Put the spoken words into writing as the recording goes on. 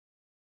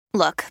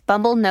Look,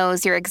 Bumble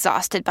knows you're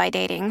exhausted by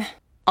dating.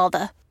 All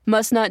the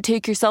must not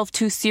take yourself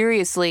too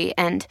seriously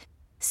and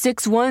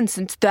 6'1"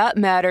 since that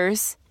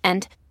matters.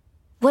 And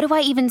what do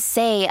I even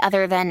say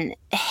other than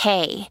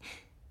hey?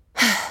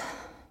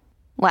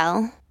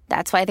 Well,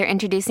 that's why they're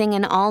introducing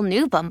an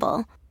all-new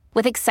Bumble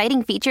with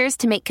exciting features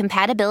to make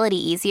compatibility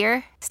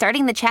easier,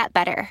 starting the chat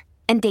better,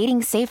 and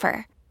dating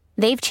safer.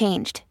 They've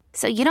changed,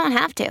 so you don't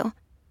have to.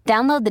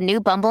 Download the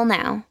new Bumble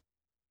now.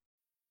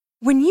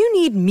 When you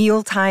need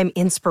mealtime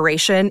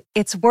inspiration,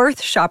 it's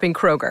worth shopping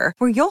Kroger,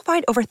 where you'll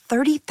find over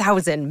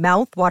 30,000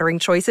 mouth-watering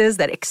choices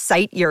that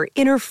excite your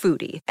inner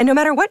foodie. And no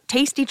matter what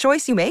tasty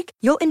choice you make,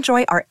 you'll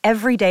enjoy our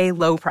everyday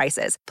low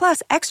prices,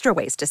 plus extra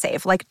ways to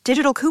save, like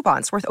digital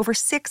coupons worth over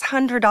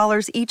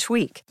 $600 each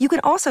week. You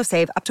can also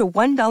save up to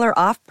 $1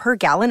 off per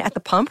gallon at the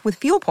pump with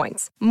fuel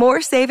points.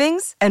 More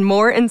savings and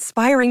more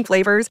inspiring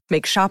flavors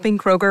make shopping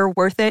Kroger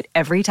worth it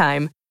every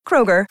time.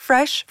 Kroger,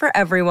 fresh for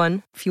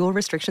everyone. Fuel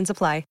restrictions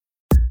apply.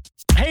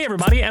 Hey,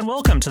 everybody, and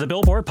welcome to the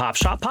Billboard Pop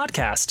Shop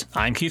Podcast.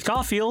 I'm Keith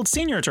Caulfield,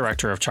 Senior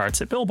Director of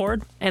Charts at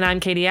Billboard. And I'm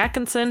Katie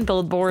Atkinson,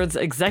 Billboard's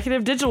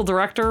Executive Digital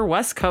Director,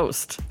 West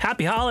Coast.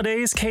 Happy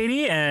holidays,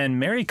 Katie, and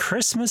Merry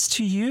Christmas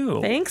to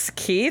you. Thanks,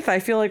 Keith. I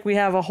feel like we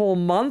have a whole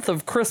month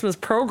of Christmas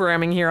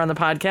programming here on the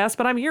podcast,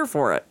 but I'm here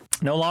for it.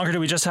 No longer do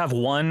we just have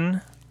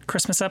one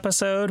Christmas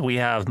episode. We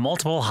have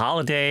multiple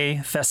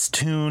holiday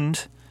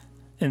festooned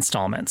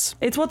installments.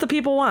 It's what the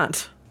people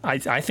want.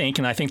 I think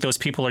those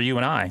people are you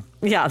and I.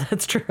 Yeah,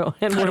 that's true.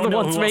 And we're the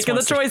ones making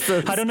the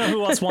choices. I don't know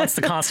who else wants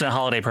the constant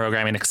holiday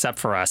programming except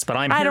for us, but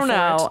I'm here for it.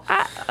 I don't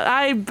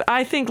know.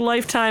 I think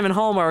Lifetime and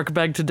Hallmark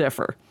beg to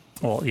differ.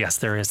 Well, yes,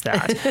 there is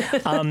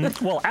that.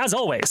 Well, as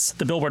always,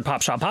 the Billboard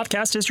Pop Shop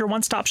Podcast is your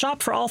one-stop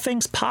shop for all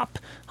things pop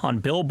on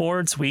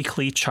Billboard's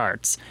weekly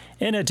charts.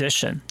 In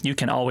addition, you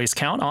can always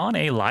count on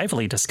a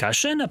lively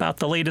discussion about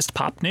the latest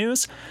pop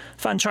news,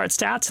 fun chart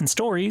stats and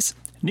stories,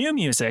 new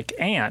music,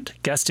 and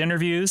guest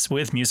interviews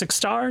with music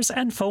stars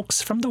and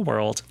folks from the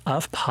world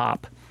of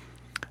pop.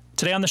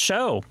 Today on the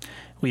show,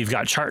 we've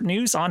got chart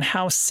news on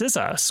how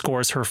SZA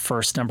scores her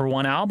first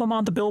 #1 album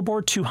on the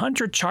Billboard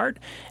 200 chart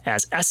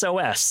as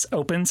SOS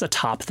opens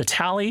atop the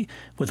tally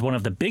with one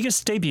of the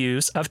biggest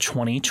debuts of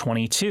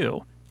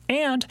 2022.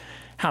 And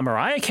how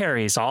Mariah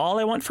Carey's All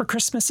I Want for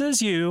Christmas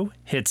Is You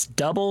hits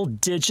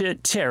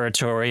double-digit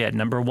territory at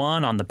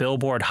 #1 on the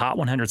Billboard Hot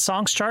 100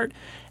 Songs chart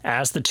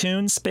as the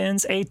tune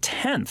spends a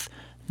 10th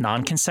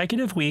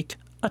non-consecutive week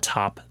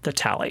atop the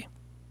tally.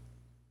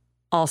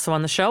 Also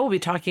on the show, we'll be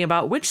talking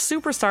about which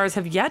superstars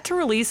have yet to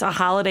release a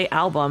holiday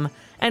album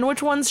and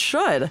which ones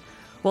should.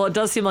 Well, it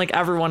does seem like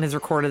everyone has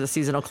recorded a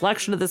seasonal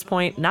collection at this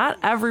point. Not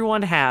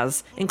everyone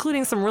has,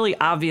 including some really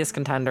obvious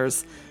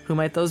contenders. Who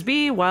might those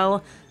be?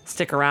 Well,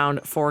 stick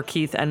around for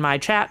Keith and my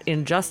chat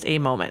in just a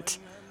moment.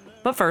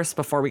 But first,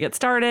 before we get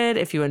started,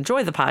 if you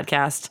enjoy the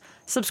podcast,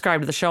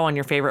 subscribe to the show on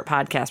your favorite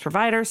podcast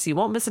provider so you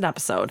won't miss an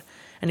episode.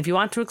 And if you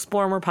want to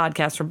explore more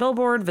podcasts from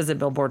Billboard, visit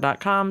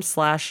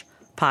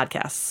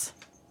billboard.com/podcasts.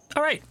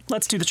 All right,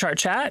 let's do the chart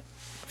chat.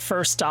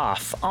 First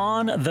off,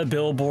 on the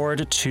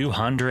Billboard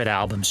 200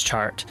 Albums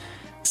chart,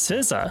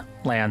 SZA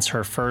lands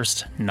her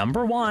first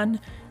 #1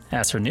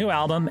 as her new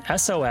album,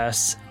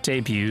 SOS,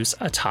 debuts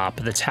atop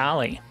the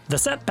tally. The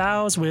set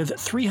bows with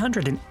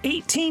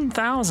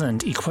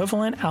 318,000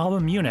 equivalent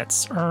album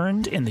units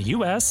earned in the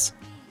U.S.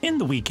 in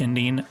the week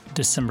ending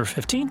December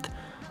 15th,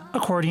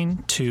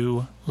 according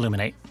to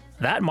Luminate.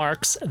 That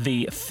marks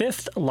the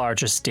 5th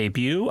largest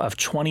debut of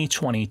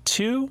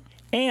 2022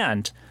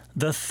 and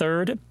the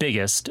 3rd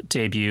biggest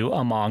debut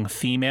among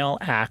female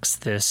acts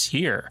this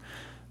year,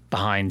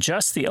 behind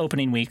just the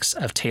opening weeks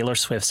of Taylor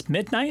Swift's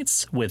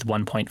Midnights with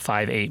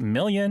 1.58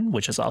 million,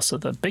 which is also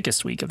the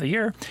biggest week of the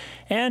year,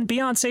 and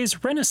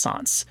Beyoncé's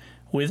Renaissance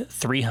with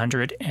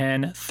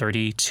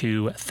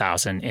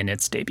 332,000 in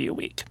its debut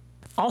week.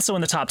 Also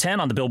in the top 10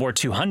 on the Billboard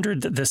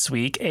 200 this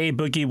week, A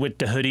Boogie with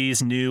the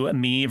Hoodie's new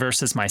Me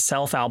vs.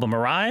 Myself album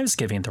arrives,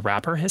 giving the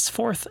rapper his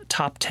 4th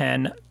top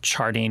 10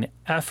 charting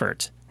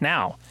effort.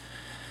 Now,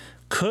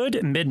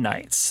 could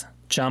Midnights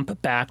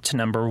jump back to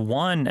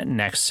 #1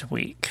 next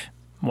week?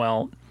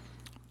 Well,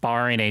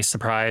 barring a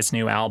surprise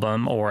new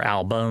album or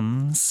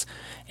albums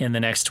in the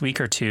next week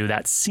or two,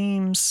 that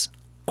seems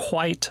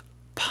quite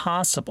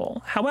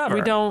possible. However,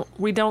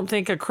 we don't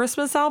think a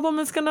Christmas album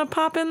is going to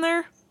pop in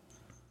there?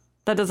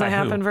 That doesn't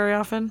happen very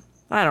often?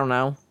 I don't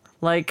know.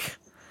 Like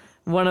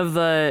one of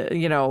the,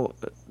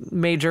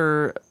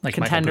 major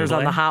contenders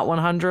on the Hot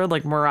 100,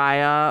 like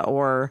Mariah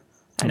or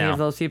any of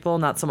those people?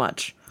 Not so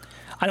much.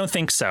 I don't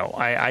think so.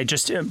 I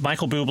just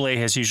Michael Bublé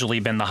has usually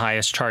been the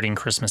highest charting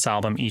Christmas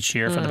album each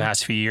year for the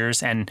past few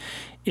years, and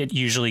it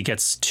usually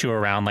gets to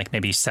around like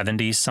maybe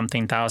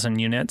 70-something thousand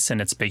units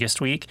in its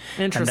biggest week.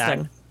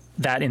 Interesting. And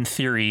that in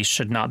theory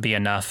should not be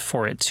enough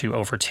for it to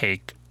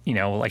overtake,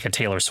 like a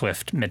Taylor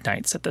Swift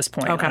Midnights at this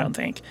point. Okay. I don't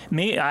think.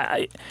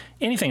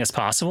 Anything is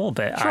possible,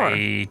 but sure.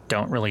 I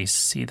don't really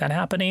see that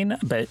happening.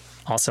 But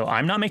also,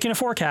 I'm not making a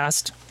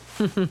forecast.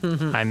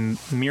 I'm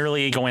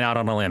merely going out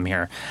on a limb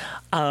here.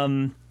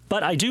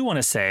 But I do want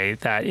to say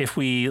that if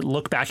we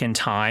look back in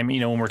time,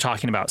 when we're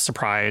talking about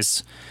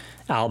surprise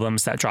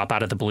albums that drop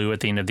out of the blue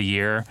at the end of the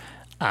year,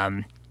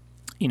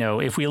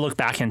 if we look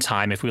back in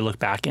time, if we look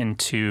back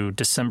into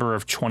December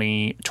of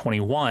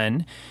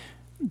 2021,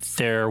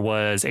 there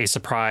was a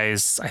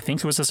surprise, I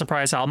think it was a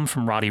surprise album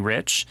from Roddy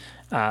Ricch,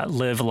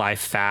 Live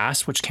Life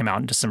Fast, which came out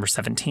on December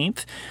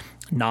 17th.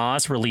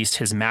 Nas released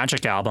his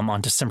Magic album on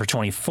December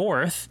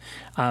 24th.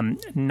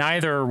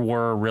 Neither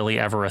were really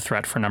ever a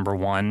threat for number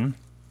one.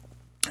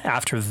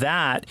 After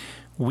that,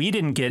 we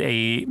didn't get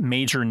a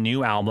major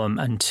new album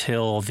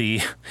until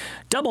the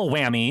double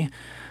whammy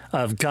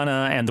of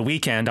Gunna and The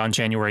Weeknd on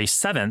January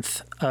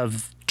 7th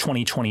of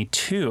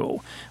 2022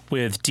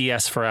 with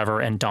DS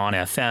Forever and Dawn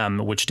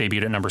FM, which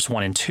debuted at numbers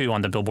 1 and 2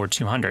 on the Billboard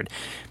 200.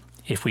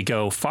 If we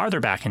go farther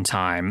back in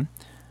time,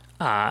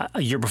 a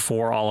year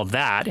before all of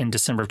that, in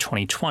December of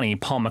 2020,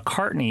 Paul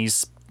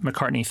McCartney's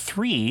McCartney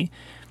 3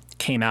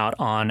 came out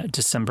on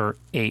December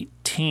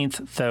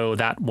 18th, though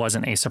that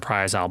wasn't a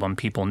surprise album.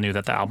 People knew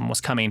that the album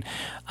was coming.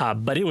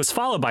 But it was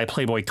followed by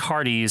Playboi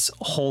Carti's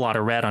Whole Lotta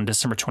Red on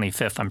December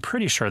 25th. I'm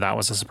pretty sure that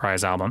was a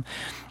surprise album.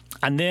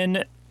 And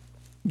then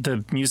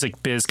the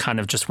music biz kind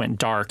of just went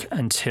dark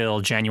until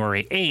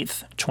January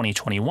 8th,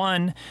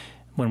 2021,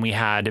 when we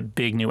had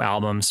big new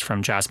albums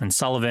from Jasmine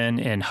Sullivan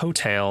in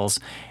Hotels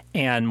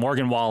and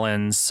Morgan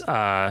Wallen's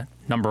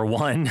number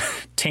one,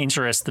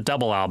 Dangerous, the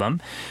double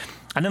album.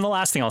 And then the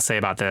last thing I'll say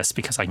about this,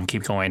 because I can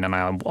keep going and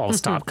I'll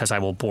stop because I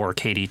will bore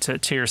Katie to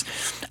tears.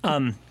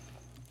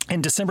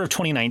 In December of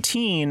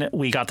 2019,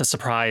 we got the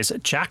surprise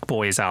Jack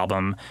Boys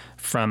album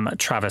from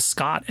Travis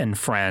Scott and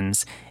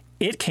Friends.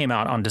 It came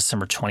out on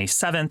December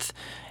 27th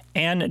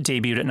and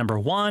debuted at number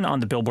 1 on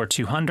the Billboard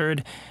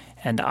 200.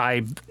 And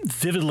I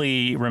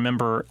vividly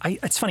remember,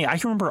 it's funny, I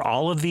can remember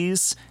all of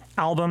these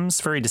albums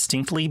very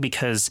distinctly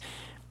because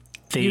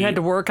you had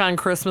to work on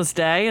Christmas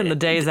Day and the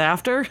days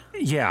after?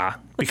 Yeah,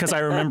 because I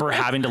remember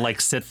having to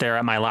sit there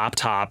at my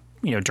laptop,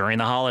 during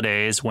the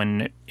holidays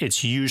when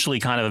it's usually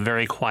kind of a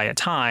very quiet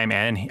time.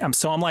 And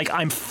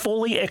I'm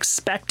fully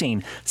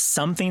expecting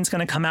something's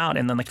going to come out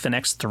in the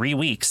next 3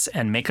 weeks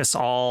and make us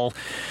all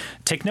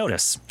take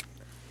notice.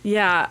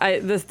 Yeah,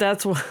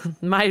 that's what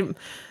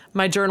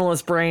my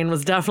journalist brain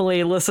was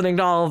definitely listening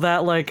to all of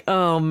that.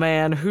 Oh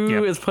man,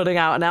 who is putting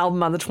out an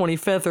album on the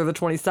 25th or the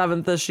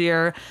 27th this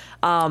year?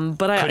 But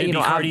Could it be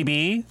Cardi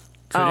B?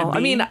 I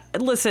mean,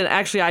 listen,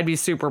 actually, I'd be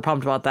super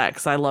pumped about that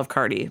because I love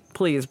Cardi.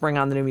 Please bring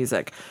on the new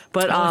music.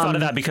 But I only thought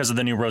of that because of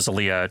the new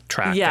Rosalia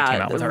track that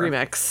came out with her.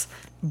 Remix.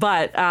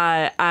 But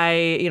on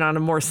a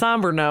more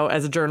somber note,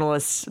 as a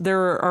journalist,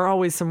 there are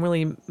always some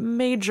really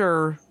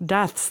major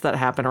deaths that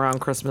happen around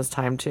Christmas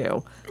time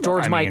too.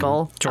 George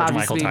Michael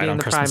Michael died being on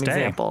the Christmas prime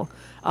Day. example.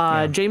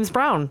 James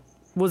Brown,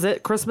 was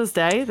it Christmas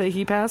Day that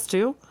he passed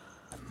too?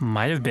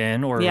 Might have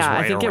been, or it was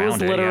right I think it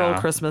was literal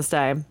Christmas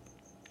Day.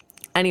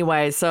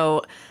 Anyway,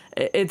 so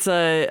it's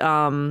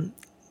why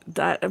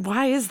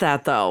is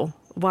that though?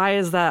 Why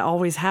does that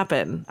always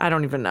happen? I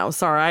don't even know.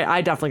 Sorry,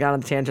 I definitely got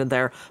on the tangent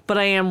there. But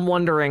I am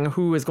wondering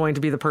who is going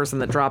to be the person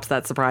that drops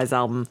that surprise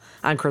album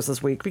on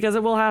Christmas week, because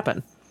it will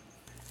happen.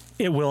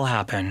 It will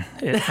happen.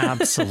 It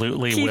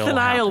absolutely Keith will and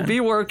I happen. will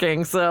be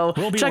working, so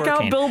check working.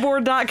 out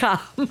Billboard.com.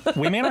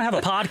 We may not have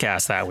a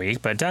podcast that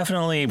week, but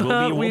definitely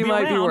we'll we be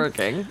might around. be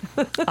working.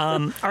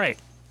 All right.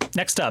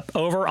 Next up,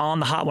 over on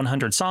the Hot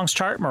 100 Songs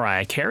chart,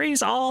 Mariah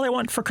Carey's All I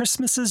Want for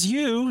Christmas Is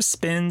You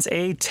spins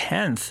a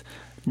 10th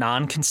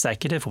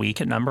non-consecutive week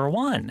at number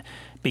 1,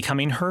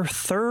 becoming her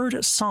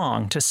third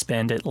song to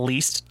spend at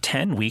least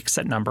 10 weeks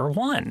at number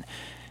 1.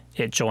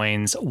 It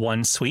joins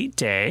One Sweet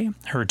Day,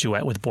 her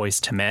duet with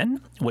Boyz II Men,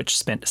 which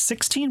spent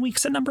 16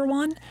 weeks at number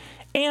 1,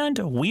 and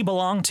We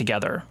Belong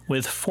Together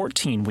with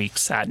 14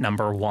 weeks at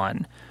number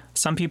 1.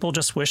 Some people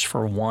just wish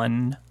for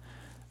one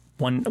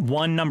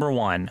number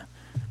 1.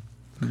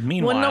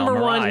 Meanwhile,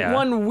 Mariah,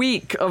 1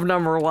 week of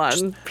number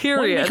 1,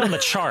 period. 1 week on the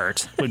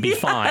chart would be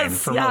fine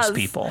for most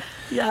people.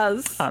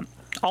 Yes.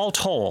 All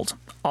told,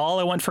 All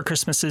I Want for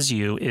Christmas Is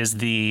You is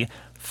the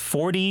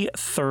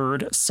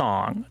 43rd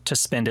song to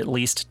spend at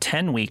least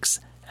 10 weeks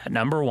at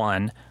number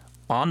 1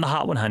 on the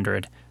Hot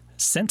 100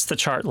 since the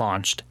chart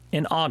launched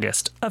in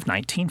August of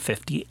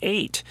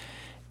 1958.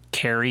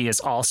 Carey is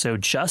also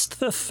just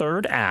the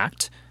third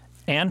act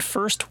and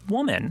first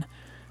woman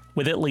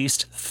with at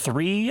least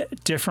 3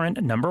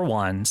 different number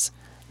 1s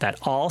that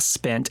all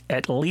spent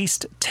at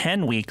least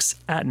 10 weeks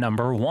at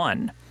number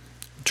 1.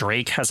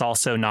 Drake has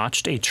also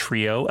notched a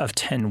trio of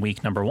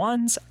 10-week number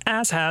 1s,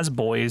 as has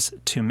Boyz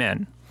II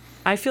Men.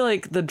 I feel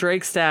like the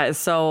Drake stat is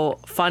so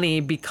funny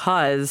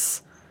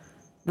because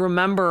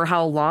remember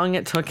how long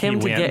it took him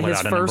to get his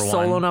first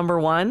solo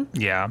number 1?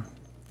 Yeah.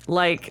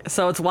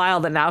 So it's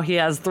wild that now he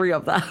has 3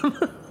 of them.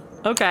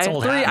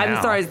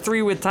 Okay.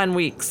 3 with 10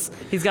 weeks.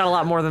 He's got a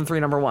lot more than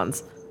 3 number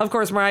 1s. Of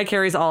course, Mariah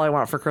Carey's All I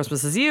Want for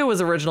Christmas Is You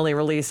was originally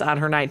released on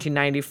her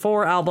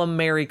 1994 album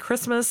Merry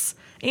Christmas,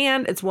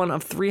 and it's one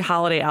of 3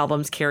 holiday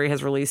albums Carey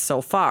has released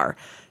so far.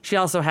 She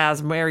also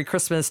has Merry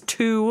Christmas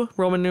 2,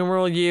 Roman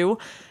numeral U,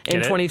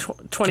 in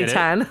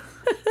 2010.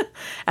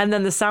 And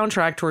then the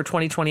soundtrack to her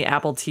 2020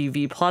 Apple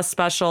TV Plus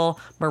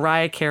special,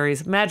 Mariah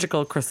Carey's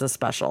Magical Christmas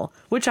Special,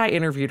 which I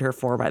interviewed her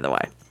for, by the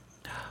way.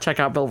 Check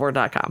out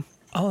Billboard.com.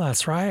 Oh,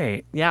 that's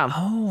right. Yeah.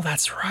 Oh,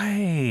 that's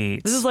right.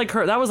 This is like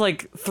that was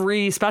like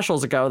 3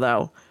 specials ago,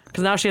 though,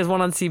 because now she has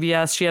one on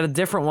CBS. She had a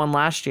different one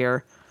last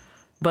year,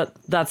 but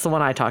that's the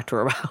one I talked to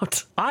her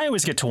about. I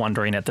always get to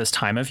wondering at this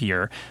time of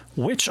year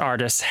which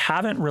artists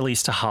haven't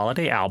released a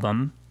holiday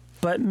album,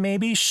 but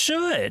maybe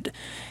should.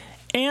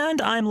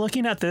 And I'm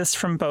looking at this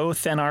from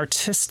both an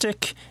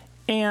artistic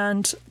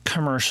and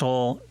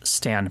commercial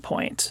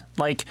standpoint.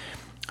 Like,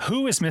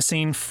 who is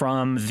missing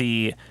from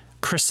the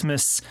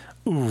Christmas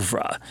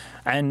oeuvre?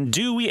 And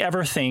do we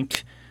ever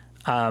think,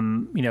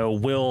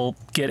 we'll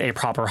get a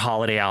proper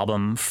holiday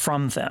album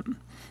from them?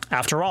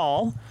 After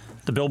all,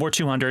 the Billboard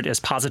 200 is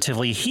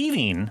positively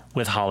heaving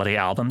with holiday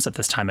albums at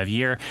this time of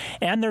year,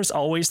 and there's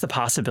always the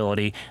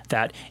possibility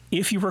that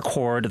if you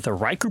record the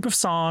right group of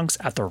songs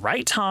at the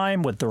right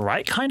time with the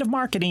right kind of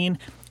marketing,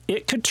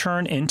 it could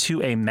turn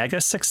into a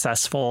mega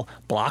successful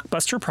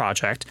blockbuster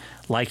project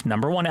like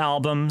 #1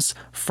 albums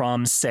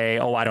from, say,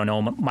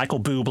 Michael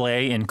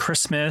Bublé in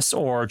Christmas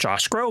or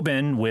Josh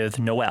Groban with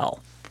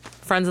Noel.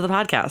 Friends of the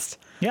podcast.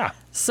 Yeah.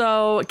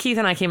 So Keith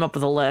and I came up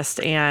with a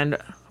list, and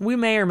we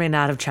may or may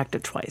not have checked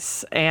it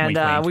twice.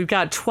 And we've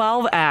got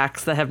 12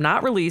 acts that have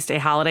not released a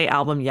holiday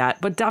album yet,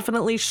 but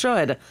definitely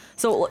should.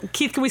 So,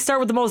 Keith, can we start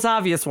with the most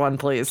obvious one,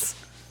 please?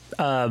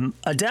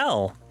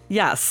 Adele.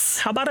 Yes.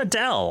 How about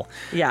Adele?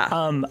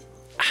 Yeah.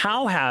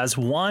 How has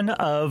one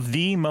of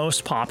the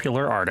most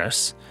popular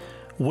artists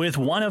with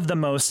one of the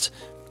most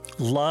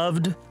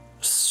loved,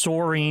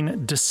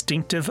 soaring,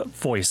 distinctive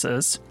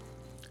voices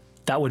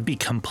that would be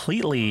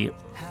completely,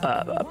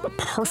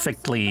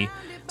 perfectly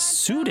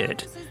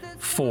suited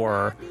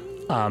for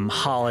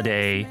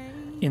holiday,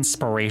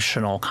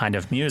 inspirational kind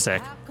of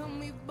music,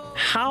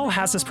 how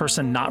has this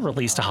person not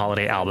released a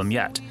holiday album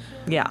yet?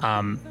 Yeah.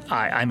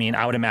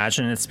 I would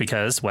imagine it's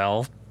because,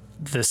 well,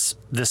 this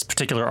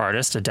particular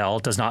artist, Adele,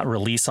 does not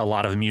release a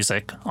lot of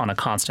music on a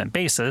constant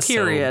basis.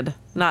 Period.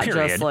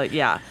 Just like,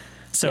 yeah.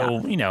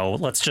 So,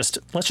 let's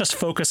just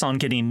focus on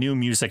getting new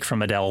music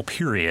from Adele,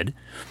 period.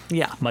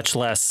 Yeah. Much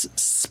less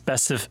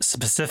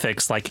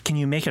specifics like, can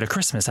you make it a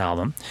Christmas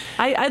album?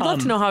 I'd love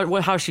to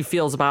know how she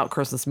feels about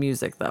Christmas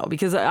music, though,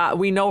 because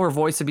we know her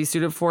voice would be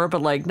suited for it,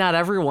 but, like, not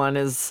everyone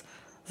is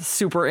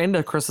super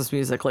into Christmas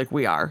music like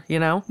we are,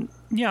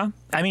 Yeah.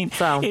 I mean,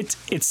 so.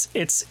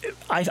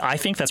 I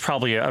think that's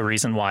probably a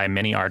reason why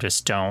many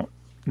artists don't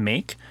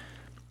make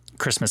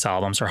Christmas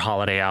albums or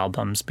holiday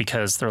albums,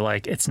 because they're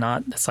like, it's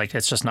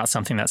just not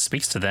something that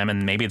speaks to them,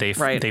 and maybe they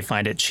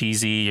find it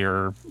cheesy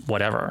or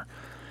whatever.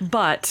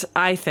 But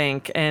I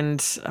think,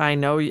 and I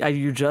know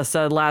you just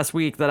said last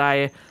week that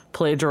I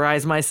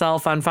plagiarized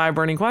myself on 5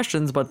 burning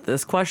questions, but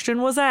this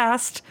question was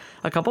asked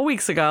a couple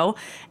weeks ago,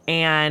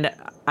 and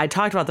I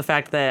talked about the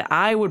fact that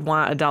I would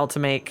want Adele to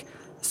make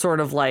sort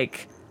of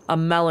like a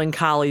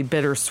melancholy,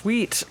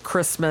 bittersweet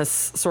Christmas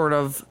sort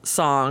of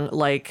song,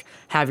 like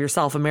Have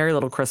Yourself a Merry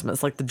Little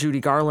Christmas, like the Judy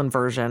Garland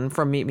version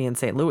from Meet Me in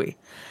St. Louis.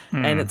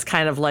 And it's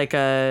kind of like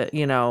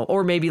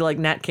or maybe like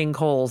Nat King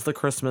Cole's The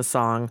Christmas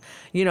Song.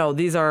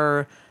 These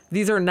are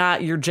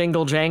not your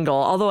jingle jangle,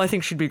 although I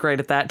think she'd be great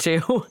at that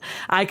too.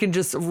 I can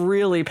just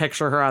really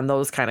picture her on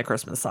those kind of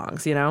Christmas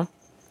songs,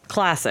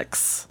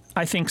 Classics.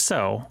 I think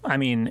so. I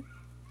mean,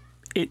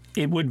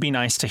 it would be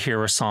nice to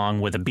hear a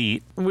song with a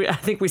beat. I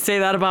think we say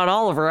that about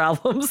all of her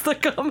albums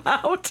that come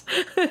out.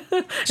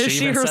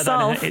 She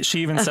herself.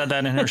 She even said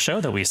that in her show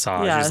that we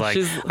saw. Yeah,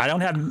 she's like, I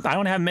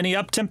don't have many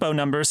up tempo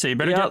numbers, so you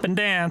better get up and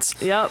dance.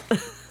 Yep.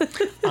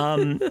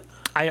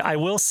 I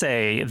will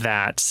say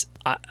that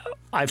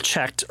I've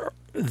checked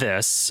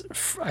this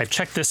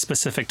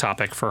specific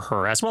topic for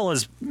her, as well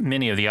as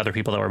many of the other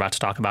people that we're about to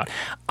talk about.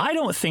 I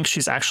don't think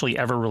she's actually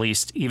ever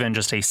released even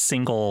just a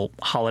single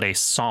holiday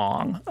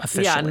song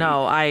officially. Yeah,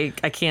 no, I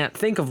can't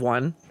think of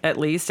one, at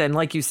least. And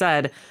like you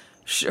said,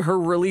 her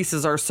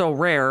releases are so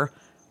rare.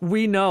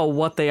 We know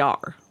what they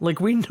are.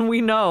 Like, we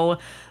know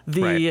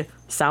the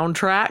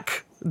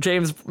soundtrack,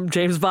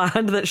 James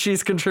Bond, that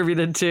she's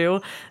contributed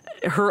to,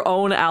 her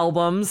own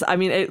albums. I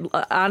mean, it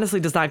honestly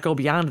does not go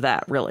beyond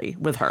that, really,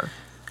 with her.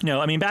 No,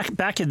 I mean,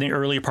 back in the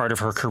early part of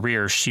her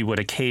career, she would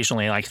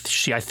occasionally, I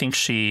think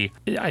she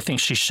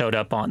showed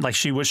up on, like,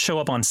 she would show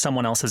up on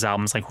someone else's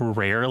albums, like,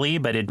 rarely,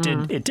 but it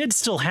did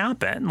still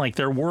happen. Like,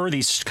 there were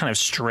these kind of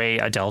stray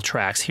Adele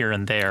tracks here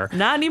and there.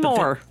 Not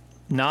anymore.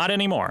 Not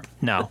anymore.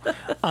 No.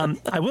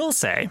 I will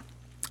say,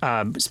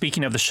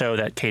 speaking of the show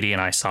that Katie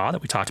and I saw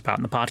that we talked about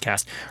in the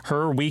podcast,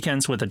 her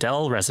Weekends with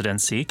Adele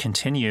residency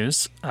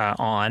continues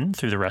on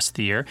through the rest of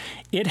the year.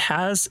 It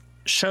has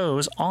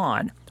shows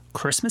on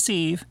Christmas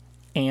Eve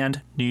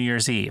and New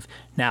Year's Eve.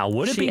 Now,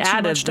 would it She be too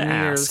added much to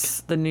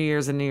ask? the New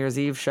Year's and New Year's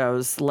Eve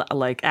shows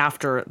like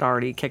after it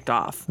already kicked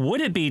off.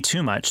 Would it be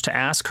too much to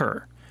ask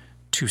her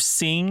to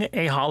sing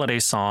a holiday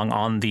song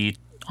on the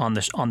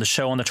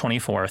show on the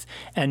 24th,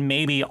 and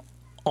maybe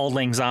Auld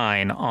Lang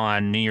Syne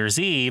on New Year's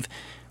Eve?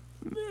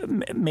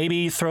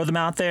 Maybe throw them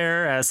out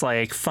there as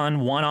like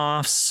fun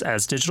one-offs,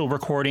 as digital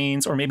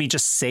recordings, or maybe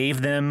just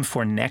save them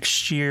for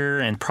next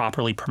year and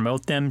properly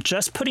promote them.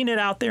 Just putting it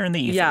out there in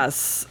the ether.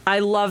 Yes, I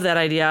love that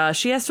idea.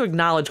 She has to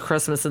acknowledge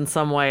Christmas in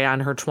some way on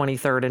her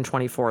 23rd and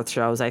 24th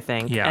shows, I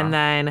think. Yeah. And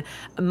then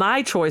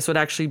my choice would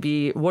actually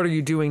be What Are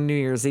You Doing New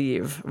Year's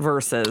Eve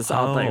versus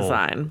Auld Lang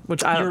Syne,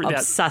 which I'm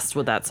obsessed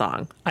with that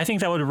song. I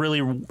think that would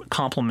really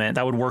complement,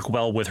 that would work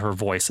well with her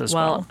voice as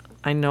well.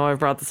 I know I've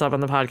brought this up on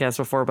the podcast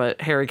before,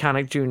 but Harry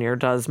Connick Jr.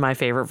 does my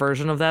favorite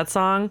version of that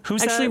song.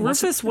 Who's actually that?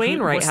 Rufus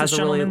Wainwright has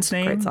a really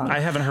great song. I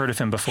haven't heard of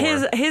him before.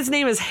 His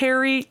name is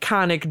Harry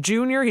Connick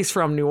Jr. He's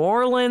from New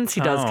Orleans.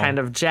 He does kind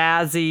of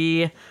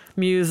jazzy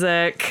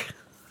music.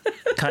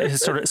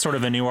 He's sort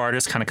of a new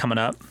artist, kind of coming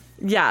up.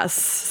 Yes,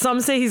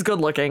 some say he's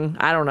good looking.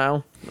 I don't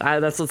know.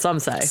 That's what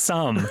some say.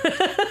 Some.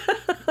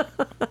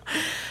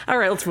 All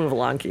right, let's move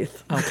along,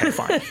 Keith. Okay,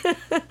 fine.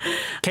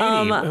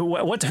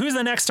 Katie, who's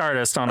the next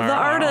artist on our list?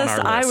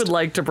 The artist I would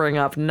like to bring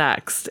up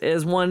next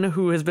is one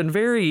who has been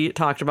very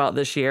talked about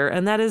this year,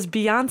 and that is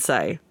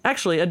Beyonce.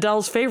 Actually,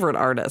 Adele's favorite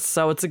artist,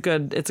 so it's a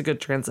good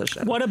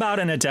transition. What about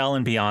an Adele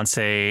and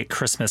Beyonce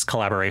Christmas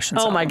collaboration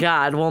song? Oh my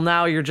God. Well,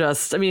 now you're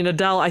just,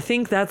 Adele, I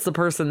think that's the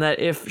person that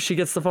if she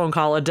gets the phone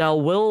call,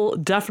 Adele will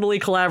definitely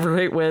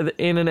collaborate with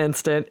in an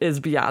instant is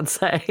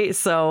Beyonce.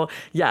 So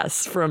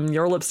yes, from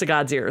your lips to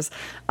God's ears.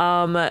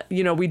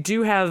 We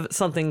do have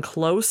something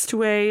close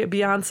to a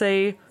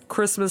Beyonce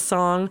Christmas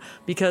song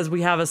because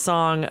we have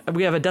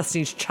a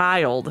Destiny's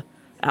Child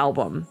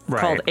album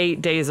called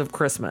 8 Days of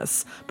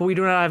Christmas, but we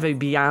do not have a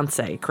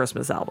Beyonce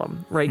Christmas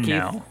album, right,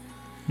 Keith?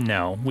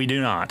 No, we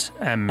do not.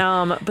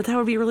 But that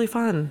would be really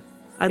fun.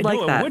 I'd like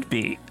that. It would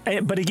be.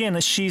 But again,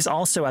 she's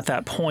also at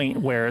that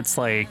point where it's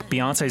like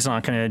Beyonce's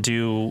not going to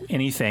do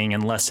anything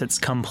unless it's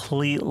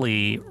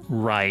completely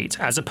right,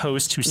 as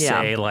opposed to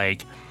say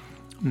like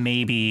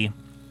maybe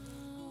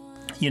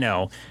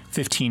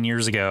 15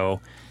 years ago,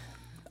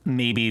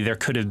 maybe there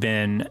could have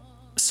been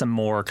some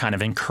more kind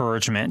of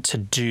encouragement to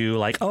do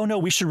like, oh no,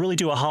 we should really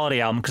do a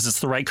holiday album because it's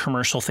the right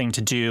commercial thing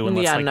to do, and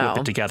let's whip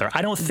it together.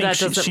 I don't think that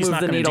doesn't she's move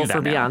not the going to do needle that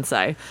for now.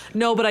 Beyonce.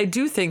 No, but I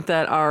do think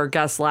that our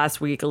guest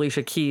last week,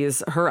 Alicia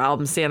Keys, her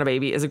album Santa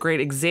Baby is a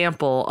great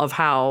example of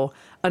how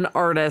an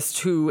artist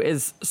who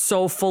is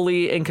so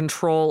fully in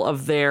control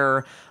of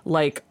their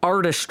like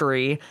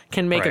artistry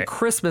can make a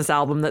Christmas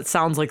album that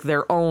sounds like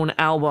their own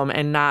album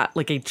and not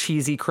like a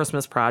cheesy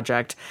Christmas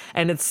project.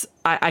 And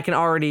I can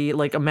already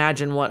like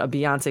imagine what a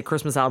Beyonce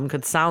Christmas album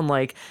could sound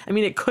like.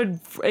 It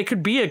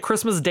could be a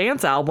Christmas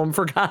dance album,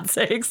 for God's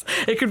sakes.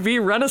 It could be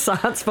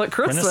Renaissance, but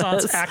Christmas.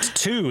 Renaissance Act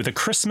 2, the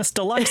Christmas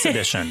Deluxe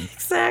Edition.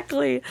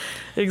 Exactly.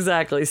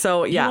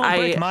 So yeah, you won't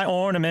break my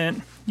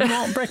ornament. You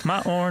won't break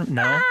my ornament.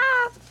 No.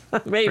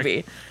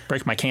 Maybe.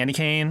 Break my candy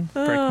cane.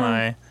 Break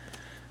my...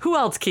 Who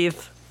else,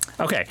 Keith?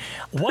 Okay.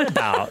 What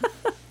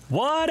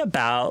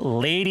about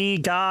Lady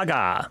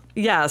Gaga?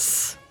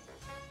 Yes.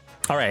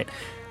 All right.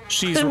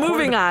 She's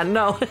moving on.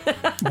 No.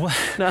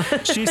 No.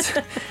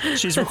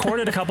 She's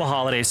recorded a couple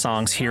holiday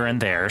songs here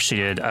and there. She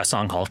did a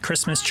song called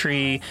Christmas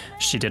Tree.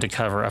 She did a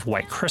cover of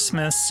White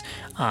Christmas.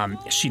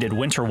 She did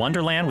Winter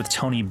Wonderland with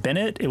Tony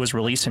Bennett. It was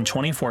released in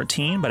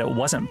 2014, but it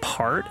wasn't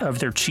part of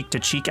their Cheek to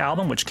Cheek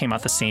album, which came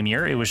out the same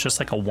year. It was just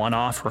like a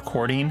one-off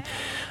recording.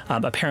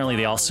 Apparently,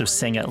 they also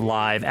sang it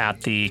live at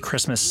the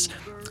Christmas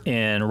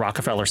in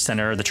Rockefeller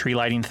Center, the tree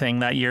lighting thing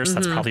that year. So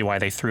that's probably why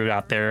they threw it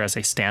out there as a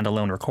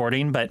standalone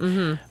recording. But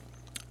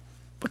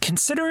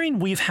considering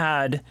we've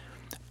had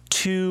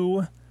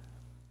 2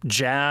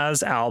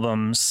 jazz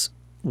albums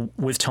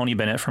with Tony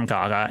Bennett from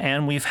Gaga,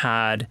 and we've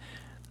had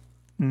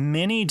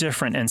many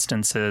different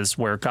instances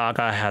where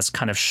Gaga has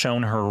kind of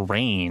shown her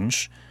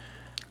range.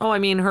 Oh,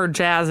 her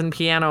jazz and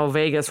piano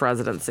Vegas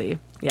residency.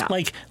 Yeah.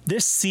 Like,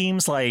 this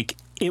seems like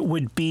it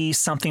would be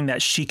something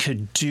that she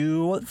could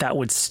do that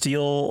would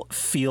still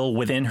feel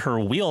within her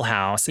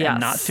wheelhouse and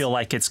not feel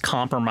like it's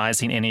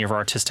compromising any of her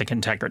artistic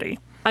integrity.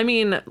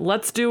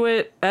 Let's do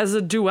it as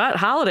a duet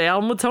holiday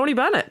album with Tony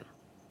Bennett.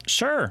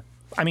 Sure.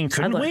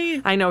 Couldn't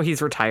we? I know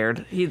he's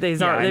retired.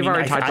 They've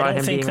already talked about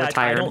him being retired.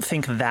 I don't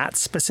think that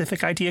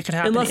specific idea could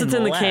happen. Unless it's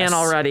in the can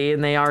already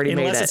and they already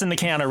made it. Unless it's in the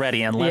can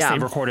already, unless they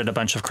recorded a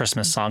bunch of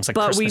Christmas songs like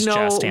Christmas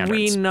jazz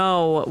standards.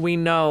 We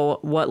know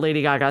what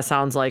Lady Gaga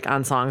sounds like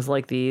on songs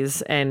like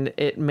these, and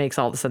it makes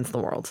all the sense in the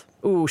world.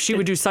 Ooh, she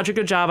would do such a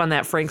good job on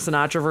that Frank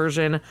Sinatra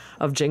version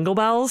of Jingle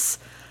Bells.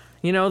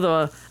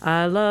 The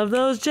I love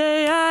those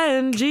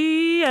Jingle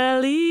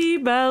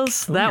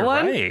bells. Ooh, that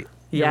one? Right.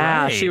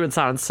 Yeah, she would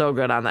sound so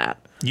good on that.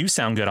 You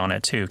sound good on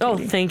it too, Katie. Oh,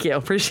 thank you.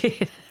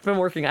 Appreciate it. I've been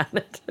working on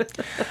it.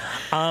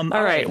 All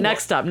right,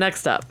 next up.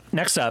 Next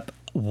up,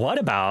 what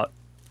about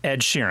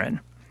Ed Sheeran?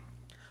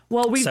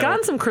 Well, we've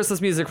gotten some Christmas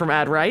music from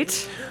Ed,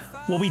 right?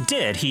 Well, we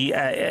did. He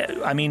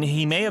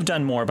may have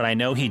done more, but I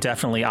know he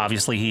definitely,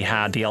 obviously, he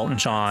had the Elton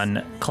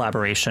John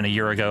collaboration a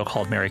year ago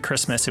called Merry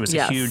Christmas. It was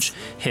a huge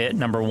hit,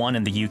 #1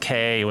 in the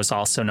UK. It was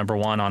also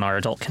 #1 on our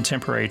adult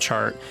contemporary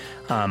chart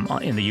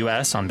in the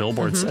US, on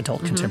Billboard's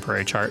adult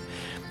contemporary chart.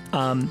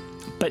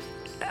 But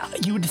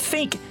you would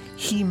think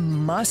he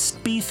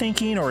must be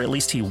thinking, or at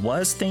least he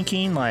was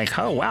thinking, like,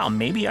 oh wow,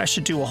 maybe I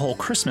should do a whole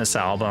Christmas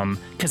album,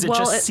 because it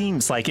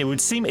seems like it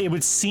would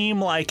seem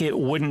like it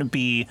wouldn't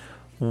be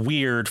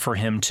weird for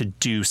him to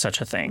do such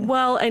a thing.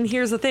 Well, and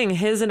here's the thing: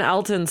 his and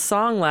Elton's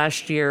song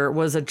last year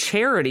was a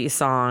charity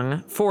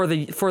song for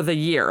the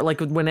year, like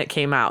when it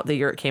came out, the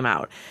year it came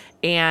out.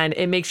 And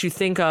it makes you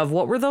think of,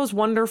 what were those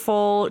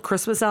wonderful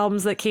Christmas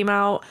albums that came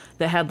out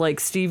that had like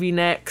Stevie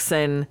Nicks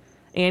and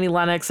Annie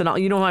Lennox and all?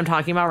 You know what I'm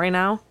talking about right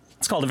now?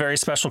 It's called A Very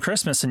Special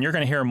Christmas, and you're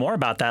going to hear more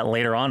about that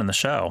later on in the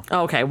show.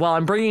 Okay, well,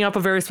 I'm bringing up A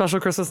Very Special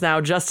Christmas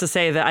now just to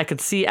say that I could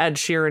see Ed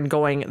Sheeran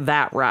going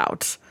that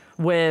route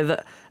with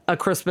a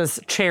Christmas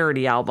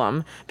charity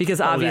album, because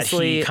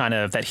obviously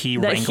that he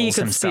could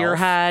himself.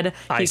 Spearhead.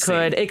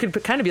 It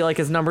could kind of be like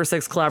his number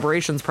 6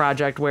 collaborations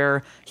project,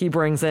 where he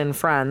brings in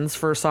friends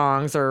for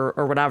songs or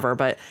whatever.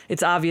 But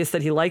it's obvious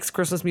that he likes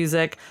Christmas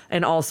music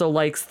and also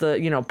likes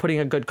the, putting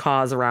a good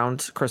cause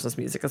around Christmas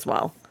music as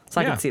well. So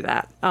I can see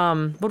that.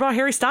 What about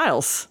Harry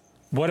Styles?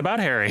 What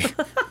about Harry?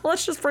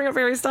 Let's just bring up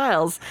Harry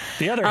Styles.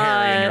 The other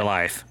Harry in your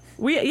life.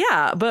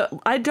 But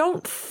I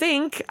don't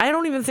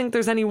even think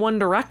there's any One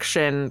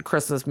Direction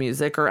Christmas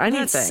music or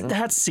anything.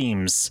 That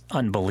seems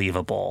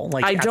unbelievable.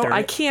 Like,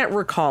 I can't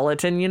recall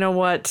it. And you know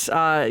what?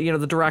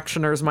 The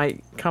Directioners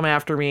might come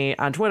after me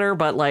on Twitter,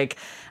 but like,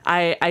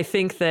 I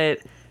think that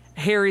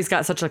Harry's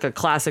got such like a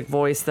classic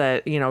voice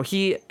that,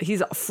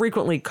 he's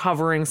frequently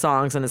covering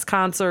songs in his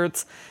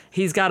concerts.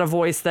 He's got a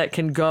voice that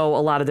can go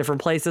a lot of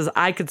different places.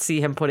 I could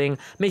see him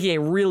making a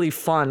really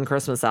fun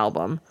Christmas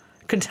album.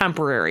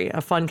 A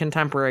fun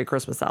contemporary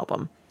Christmas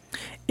album.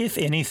 If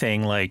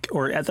anything,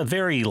 or at the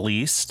very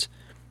least,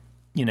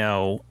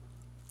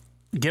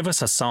 give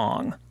us a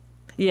song.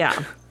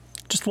 Yeah.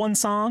 Just one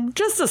song?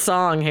 Just a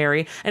song,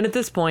 Harry. And at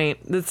this point,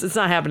 it's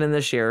not happening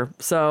this year.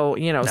 So,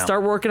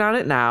 Start working on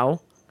it now.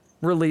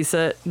 Release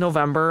it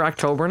November,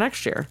 October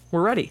next year.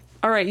 We're ready.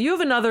 All right, you have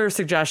another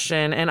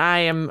suggestion, and I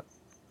am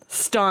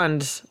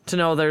stunned to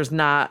know there's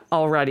not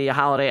already a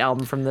holiday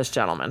album from this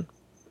gentleman.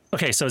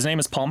 Okay, so his name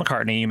is Paul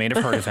McCartney. You may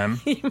have heard of him.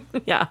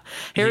 Yeah.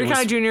 Harry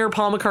Connick Jr.,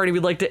 Paul McCartney,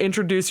 we'd like to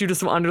introduce you to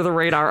some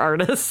under-the-radar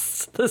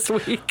artists this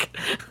week.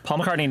 Paul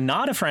McCartney,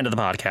 not a friend of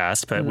the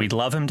podcast, but we'd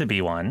love him to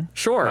be one.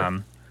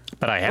 Sure.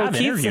 But I have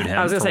interviewed him.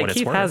 I was going to say,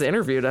 Keith has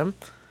interviewed him.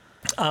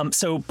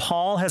 So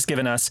Paul has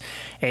given us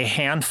a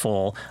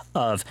handful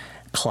of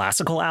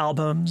classical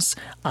albums,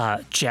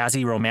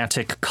 jazzy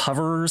romantic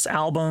covers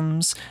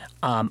albums,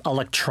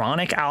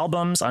 electronic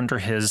albums under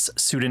his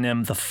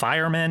pseudonym The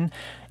Fireman,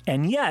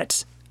 and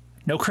yet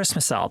no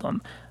Christmas album,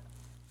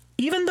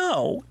 even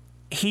though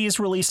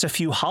he's released a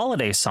few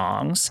holiday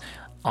songs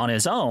on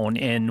his own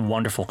in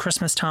Wonderful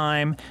Christmas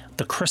Time,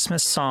 The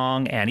Christmas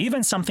Song, and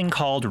even something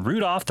called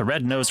Rudolph the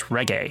Red-Nosed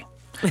Reggae.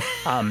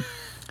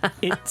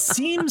 It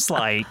seems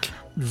like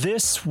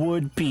this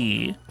would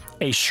be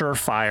a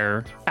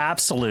surefire,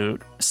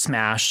 absolute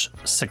smash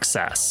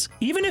success.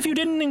 Even if you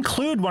didn't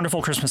include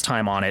Wonderful Christmas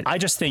Time on it, I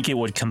just think it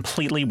would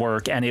completely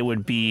work, and it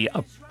would be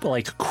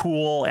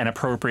cool and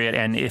appropriate.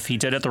 And if he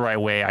did it the right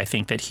way, I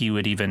think that he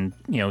would even,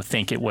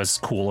 think it was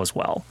cool as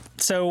well.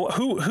 So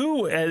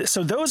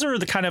so those are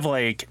the kind of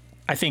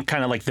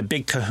the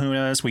big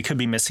kahunas. We could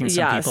be missing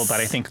some people,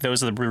 but I think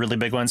those are the really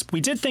big ones.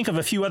 We did think of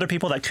a few other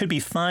people that could be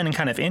fun and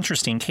kind of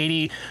interesting.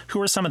 Katie,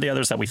 who are some of the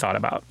others that we thought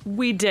about?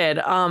 We did.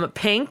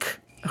 Pink,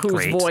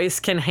 whose voice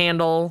can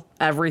handle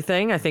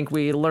everything. I think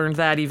we learned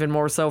that even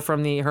more so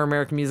from Her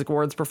American Music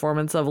Awards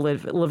performance of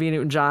Olivia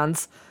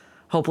Newton-John's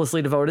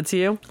Hopelessly Devoted to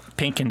You.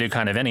 Pink can do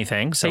kind of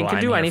anything. So Pink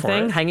can do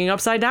anything, hanging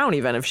upside down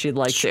even if she'd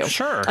like to.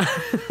 Sure.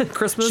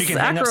 Christmas. She can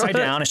hang upside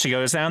down as she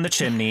goes down the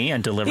chimney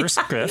and delivers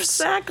gifts.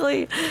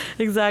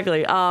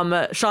 Exactly.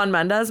 Shawn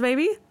Mendes,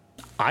 maybe?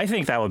 I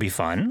think that would be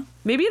fun.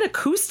 Maybe an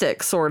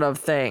acoustic sort of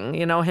thing.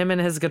 Him and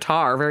his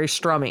guitar, very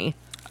strummy.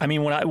 I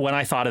mean, when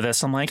I thought of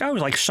this, I'm like,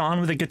 like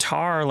Shawn with a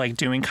guitar,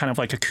 doing kind of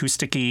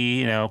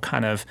acousticy,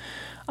 kind of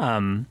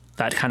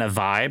that kind of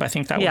vibe. I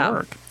think that would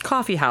work.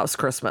 Coffee house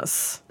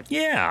Christmas.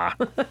 Yeah.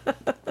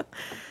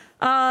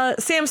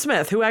 Sam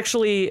Smith, who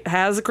actually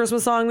has a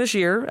Christmas song this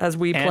year, as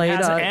we played.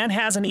 And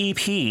has an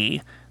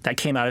EP that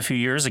came out a few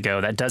years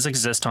ago that does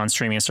exist on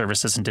streaming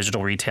services and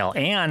digital retail.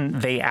 And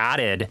they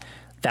added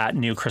that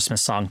new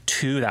Christmas song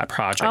to that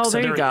project. Oh,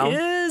 there you go.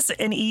 There is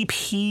an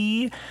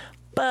EP,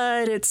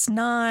 but it's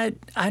not,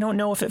 I don't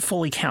know if it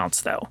fully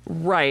counts, though.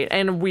 Right.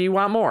 And we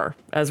want more,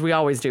 as we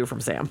always do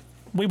from Sam.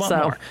 We want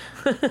more.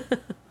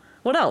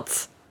 What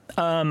else?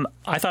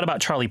 I thought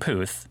about Charlie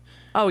Puth,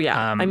 Oh,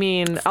 yeah.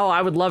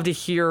 I would love to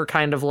hear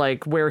kind of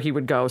like where he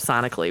would go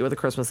sonically with a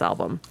Christmas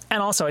album.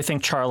 And also, I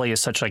think Charlie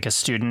is such like a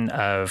student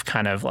of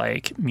kind of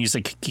like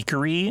music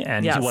geekery,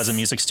 and Yes. he was a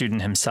music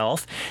student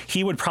himself.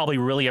 He would probably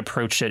really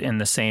approach it in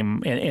the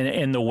same,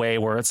 in the way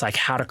where it's like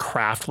how to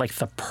craft like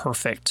the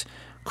perfect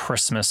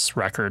Christmas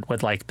record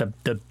with like the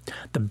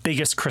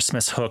biggest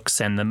Christmas hooks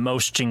and the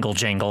most jingle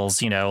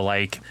jangles,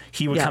 like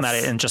he would come at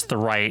it in just the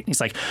right. He's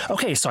like,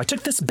 okay, so I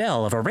took this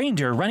bell of a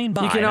reindeer running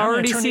by. You can and I'm gonna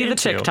already turn see it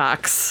the into-"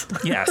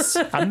 TikToks. Yes.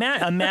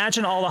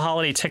 Imagine all the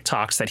holiday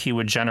TikToks that he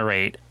would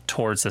generate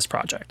towards this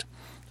project.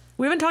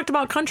 We haven't talked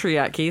about country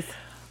yet, Keith.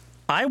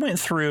 I went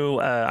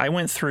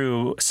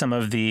through some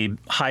of the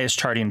highest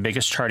charting,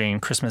 biggest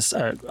charting Christmas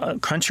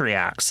country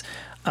acts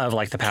of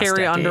like the past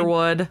Carrie decade.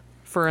 Underwood,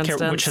 for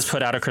instance. Which has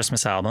put out a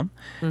Christmas album.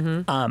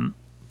 Mm-hmm.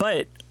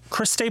 But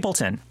Chris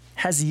Stapleton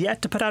has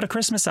yet to put out a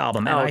Christmas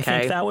album, and I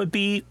think that would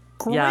be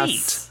great.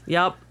 Yes.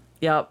 Yep.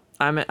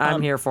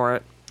 I'm here for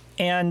it.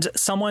 And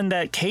someone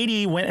that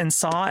Katie went and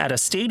saw at a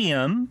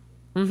stadium.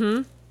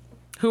 Mm-hmm.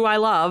 Who I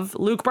love,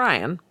 Luke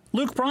Bryan.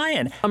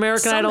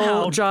 American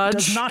Idol judge.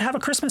 does not have a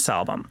Christmas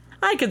album.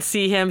 I could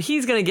see him.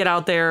 He's going to get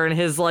out there in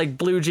his like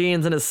blue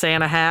jeans and his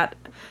Santa hat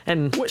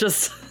and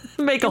just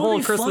make a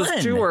whole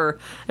Christmas tour.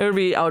 It would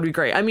be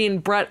great. I mean,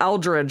 Brett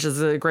Eldredge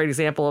is a great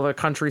example of a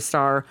country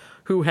star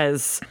who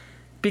has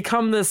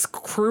become this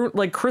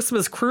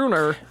Christmas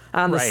crooner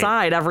on the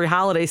side every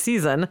holiday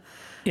season.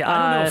 Yeah,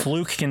 I don't know if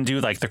Luke can do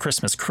like the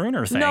Christmas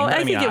crooner thing. No,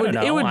 I think it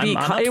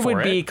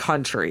would be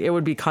country. It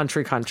would be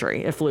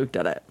country if Luke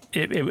did it.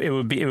 It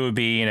would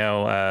be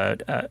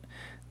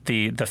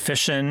the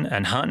fishing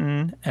and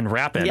hunting and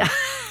rapping. Yeah.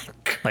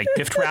 Like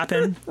gift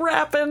wrapping.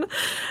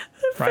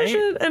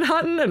 Fishing and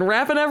hunting and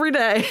rapping every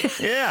day.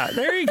 Yeah,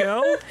 there you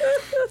go.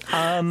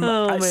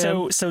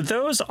 So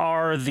those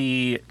are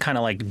the kind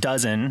of like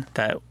dozen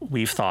that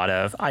we've thought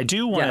of. I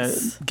do want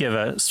to give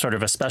a sort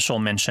of a special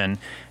mention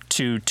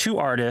to two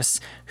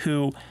artists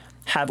who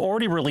have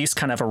already released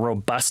kind of a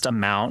robust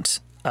amount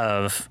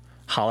of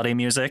holiday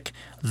music,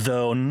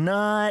 though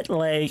not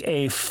like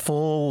a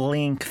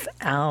full-length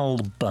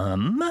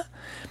album.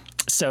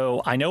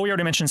 So I know we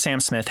already mentioned Sam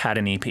Smith had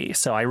an EP,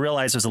 so I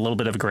realize there's a little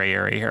bit of a gray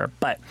area here,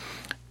 but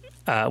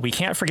we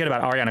can't forget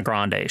about Ariana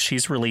Grande.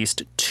 She's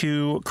released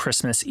 2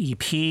 Christmas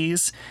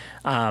EPs,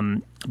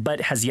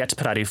 but has yet to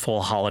put out a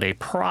full holiday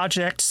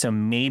project. So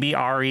maybe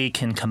Ari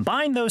can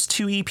combine those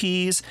 2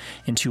 EPs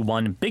into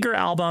one bigger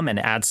album and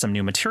add some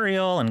new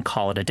material and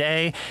call it a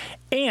day.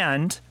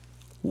 And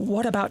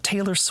what about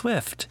Taylor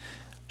Swift?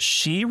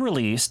 She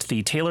released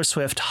the Taylor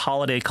Swift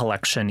Holiday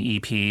Collection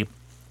EP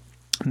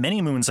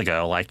many moons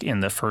ago, like in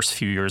the first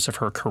few years of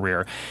her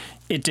career.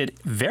 It did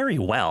very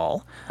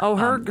well. Oh,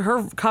 her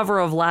cover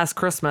of Last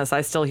Christmas,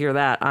 I still hear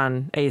that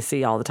on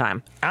AC all the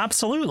time.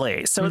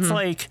 Absolutely. So it's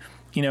like,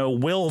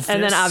 will this...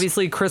 And then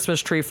obviously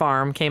Christmas Tree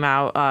Farm came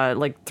out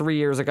like 3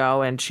 years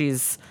ago, and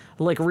she's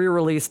like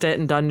re-released it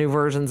and done new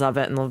versions of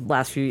it in the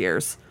last few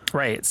years.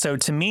 Right. So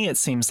to me, it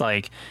seems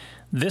like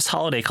this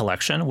holiday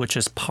collection, which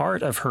is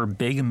part of her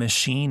Big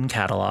Machine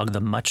catalog, the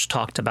much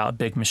talked about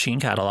Big Machine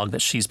catalog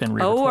that she's been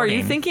re-recording. Oh, are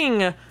you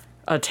thinking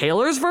a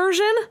Taylor's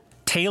version?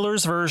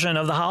 Taylor's version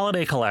of the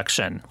holiday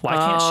collection. Why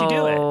can't she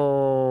do it?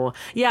 Oh,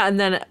 yeah, and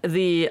then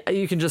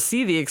you can just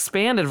see the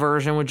expanded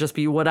version would just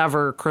be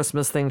whatever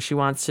Christmas thing she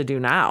wants to do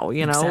now,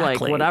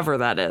 like whatever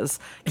that is.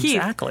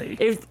 Exactly.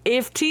 Keith,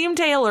 if Team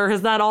Taylor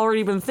has not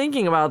already been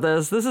thinking about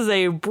this is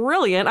a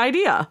brilliant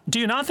idea. Do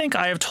you not think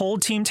I have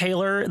told Team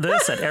Taylor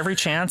this at every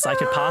chance I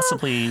could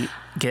possibly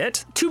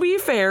get? To be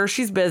fair,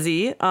 she's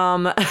busy.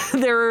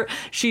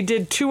 She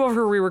did 2 of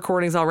her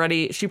re-recordings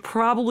already. She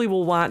probably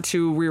will want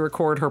to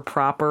re-record her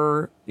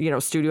proper,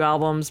 studio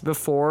albums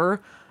before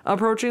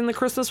approaching the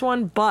Christmas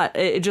one, but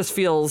it just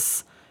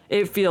feels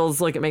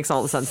like it makes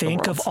all the sense in the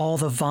world. Think of all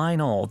the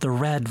vinyl, the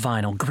red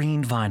vinyl,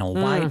 green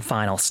vinyl, white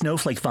vinyl,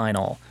 snowflake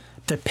vinyl,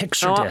 the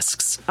picture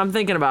discs. I'm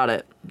thinking about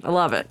it. I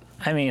love it.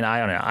 I mean, I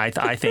don't know.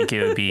 I think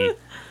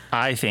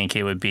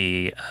it would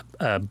be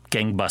a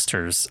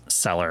gangbusters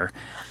seller.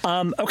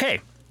 Okay.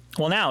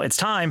 Well, now it's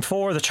time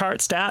for the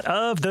chart stat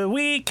of the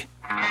week.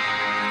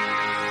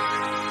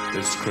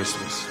 It's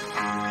Christmas.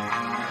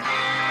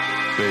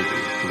 Baby,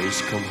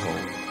 please come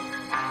home.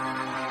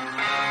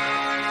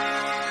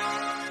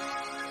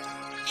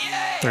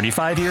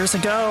 35 years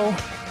ago,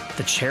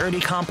 the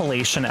charity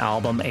compilation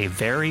album A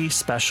Very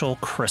Special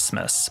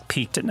Christmas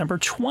peaked at number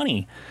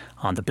 20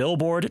 on the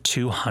Billboard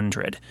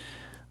 200.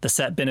 The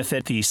set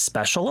benefited the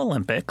Special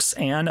Olympics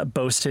and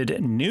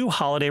boasted new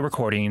holiday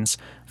recordings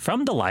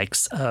from the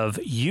likes of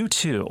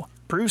U2,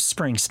 Bruce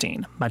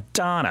Springsteen,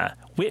 Madonna,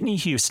 Whitney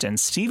Houston,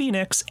 Stevie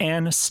Nicks,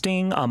 and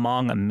Sting,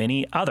 among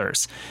many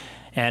others.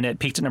 And it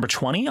peaked at number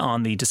 20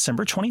 on the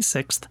December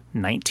 26th,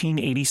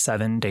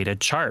 1987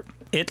 dated chart.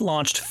 It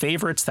launched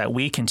favorites that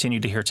we continue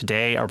to hear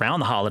today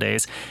around the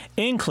holidays,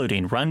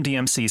 including Run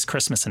DMC's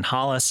Christmas in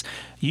Hollis,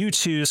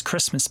 U2's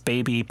Christmas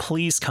Baby,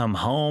 Please Come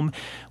Home,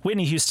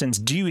 Whitney Houston's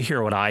Do You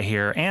Hear What I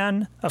Hear,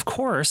 and, of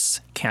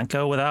course, can't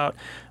go without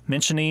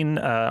mentioning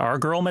our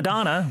girl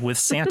Madonna with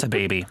Santa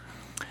Baby.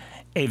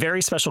 A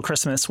Very Special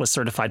Christmas was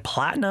certified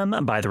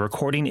platinum by the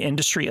Recording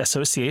Industry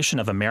Association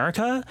of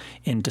America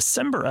in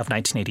December of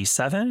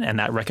 1987, and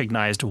that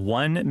recognized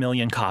 1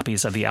 million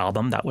copies of the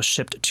album that was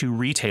shipped to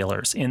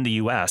retailers in the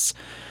U.S.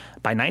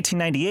 By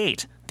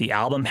 1998, the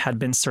album had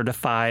been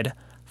certified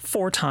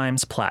 4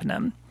 times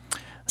platinum.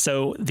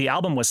 So the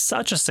album was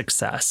such a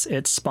success,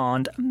 it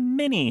spawned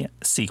many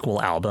sequel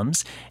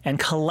albums, and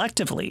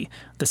collectively,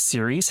 the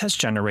series has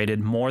generated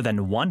more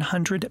than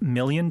 $100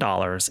 million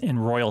in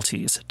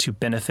royalties to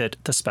benefit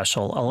the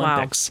Special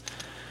Olympics. Wow.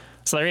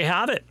 So there you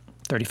have it.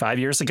 35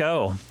 years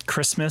ago,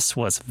 Christmas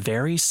was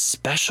very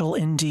special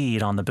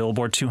indeed on the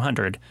Billboard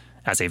 200,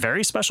 as A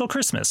Very Special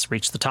Christmas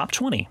reached the top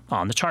 20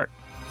 on the chart.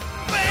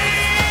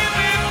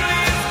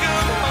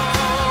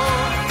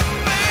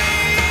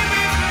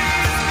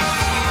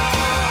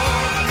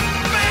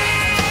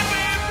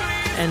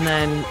 And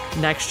then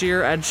next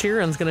year, Ed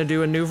Sheeran's going to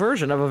do a new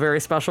version of A Very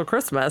Special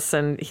Christmas,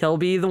 and he'll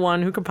be the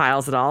one who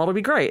compiles it all. It'll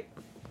be great.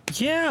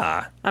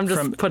 Yeah. I'm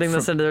just putting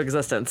this into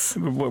existence.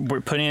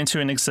 We're putting it into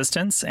an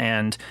existence,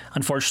 and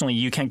unfortunately,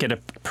 you can't get a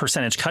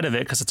percentage cut of it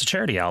because it's a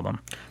charity album.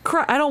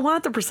 I don't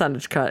want the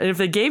percentage cut. And if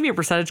they gave me a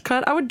percentage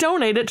cut, I would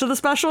donate it to the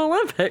Special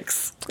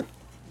Olympics.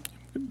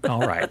 All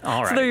right.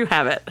 So there you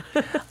have it.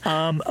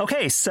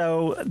 Okay,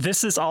 so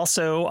this is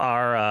also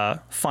our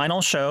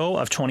final show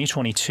of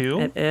 2022.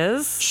 It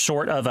is.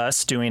 Short of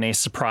us doing a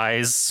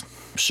surprise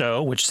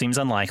show, which seems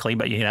unlikely,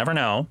 but you never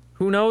know.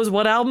 Who knows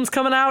what album's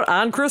coming out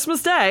on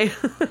Christmas Day?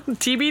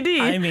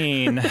 TBD. I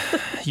mean,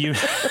 you...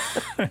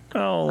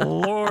 Oh,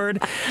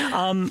 Lord.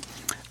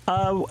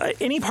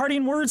 Any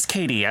parting words,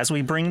 Katie, as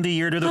we bring the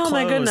year to the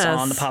close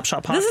on the Pop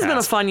Shop Podcast? This has been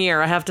a fun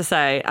year, I have to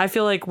say. I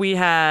feel like we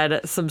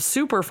had some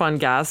super fun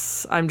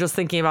guests. I'm just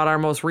thinking about our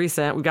most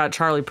recent. We got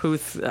Charlie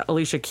Puth,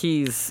 Alicia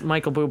Keys,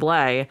 Michael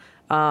Bublé.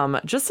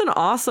 Just an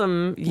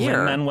awesome year.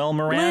 Lin-Manuel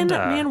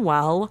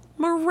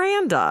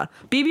Miranda.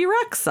 Bebe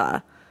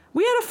Rexha.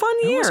 We had a fun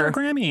year.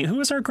 Who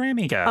was our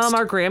Grammy guest?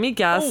 Our Grammy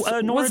guest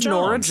was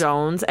Nora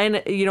Jones.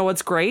 And you know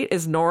what's great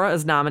is Nora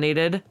is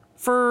nominated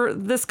for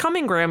this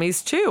coming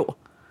Grammys, too.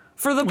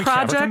 For the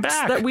project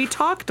that we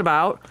talked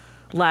about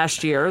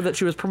last year that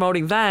she was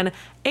promoting then.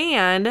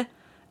 And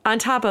on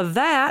top of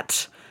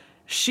that,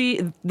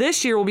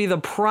 this year will be the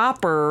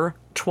proper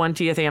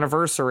 20th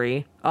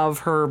anniversary of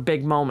her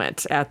big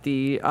moment at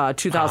the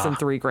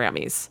 2003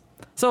 Grammys.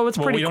 So it's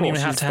pretty cool. We don't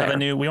have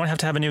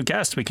to have a new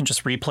guest. We can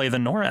just replay the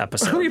Nora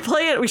episode.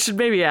 Replay it. We should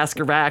maybe ask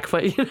her back,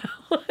 but you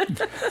know.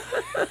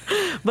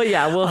 But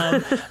yeah,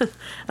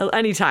 we'll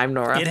anytime,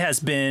 Nora. It has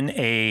been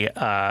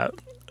a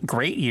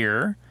great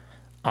year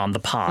on the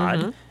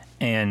pod,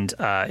 and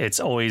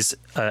it's always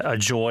a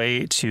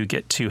joy to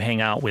get to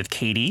hang out with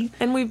Katie.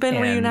 And we've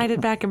been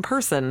reunited back in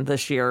person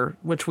this year,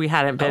 which we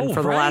hadn't been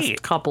for the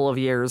last couple of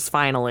years,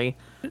 finally.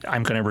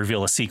 I'm going to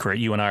reveal a secret.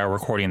 You and I are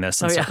recording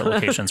this in separate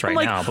locations right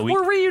now. But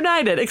we're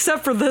reunited,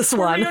 except for this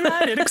one. We're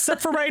reunited,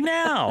 except for right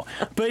now.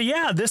 But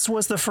yeah, this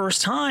was the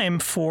first time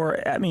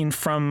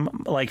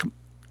from like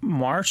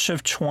March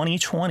of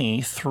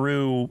 2020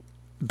 through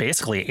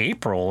basically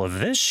April of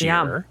this year.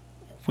 Yeah.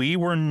 We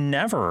were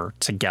never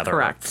together.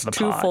 Correct. For the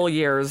 2 full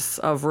years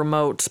of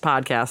remote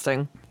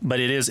podcasting. But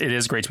it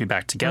is great to be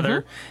back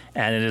together,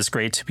 and it is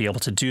great to be able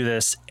to do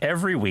this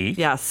every week.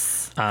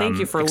 Yes. Thank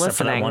you for listening,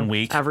 for that 1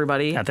 week,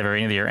 everybody. At the very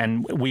end of the year.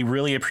 And we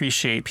really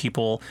appreciate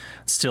people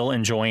still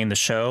enjoying the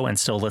show and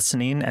still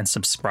listening and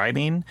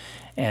subscribing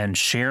and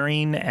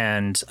sharing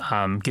and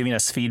giving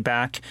us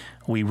feedback.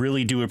 We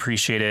really do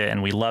appreciate it,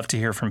 and we love to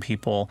hear from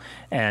people.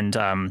 And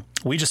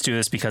we just do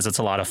this because it's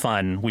a lot of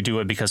fun. We do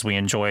it because we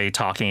enjoy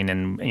talking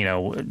and,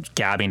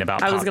 gabbing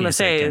about pop music. I was going to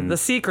say, the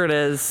secret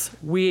is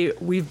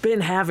we've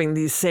been having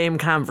these same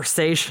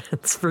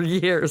conversations for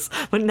years,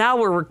 but now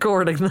we're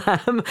recording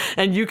them,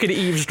 and you could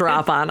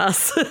eavesdrop on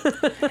us.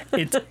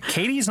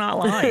 Katie's not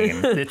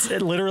lying. It's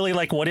literally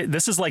like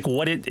this is like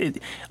what in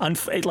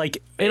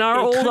our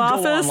old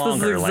office, this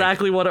is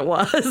exactly what it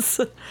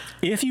was.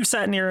 If you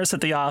sat near us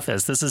at the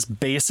office, this is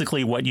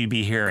basically what you'd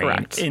be hearing.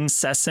 Correct.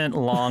 Incessant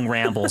long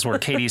rambles where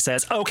Katie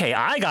says, okay,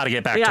 I got to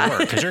get back to work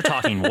because you're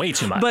talking way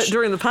too much. But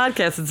during the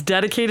podcast, it's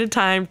dedicated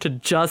time to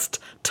just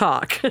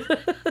talk.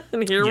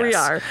 And here we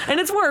are. And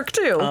it's work,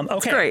 too. Okay.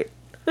 It's great.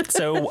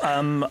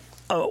 So,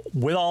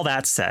 with all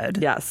that said,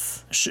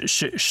 yes,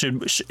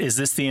 is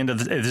this the end of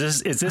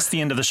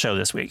the show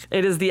this week?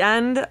 It is the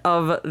end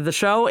of the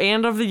show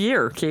and of the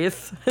year,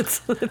 Keith. It's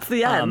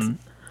the end.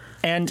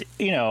 And,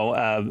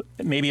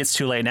 maybe it's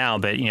too late now,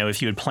 but,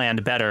 if you had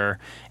planned better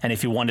and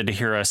if you wanted to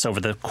hear us over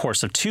the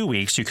course of 2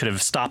 weeks, you could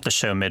have stopped the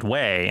show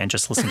midway and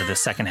just listened to the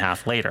second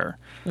half later.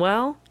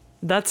 Well,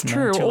 that's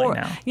true.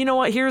 Or, you know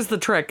what? Here's the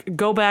trick.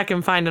 Go back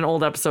and find an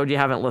old episode you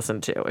haven't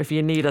listened to if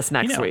you need us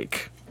next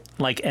week.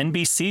 Like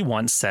NBC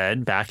once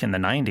said back in the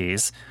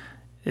 90s,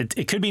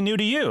 it could be new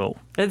to you.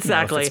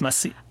 Exactly.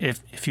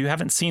 If you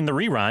haven't seen the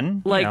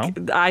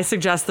rerun. I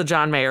suggest the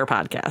John Mayer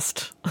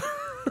podcast.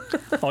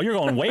 Oh, you're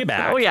going way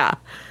back. Oh, yeah.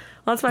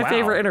 Well, that's my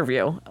favorite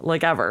interview,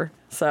 ever.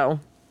 So.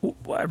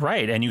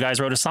 Right. And you guys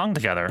wrote a song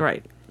together.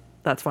 Right.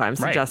 That's why I'm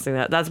suggesting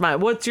that.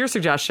 What's your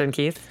suggestion,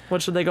 Keith?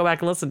 What should they go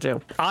back and listen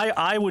to?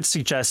 I would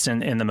suggest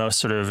in the most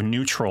sort of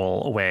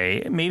neutral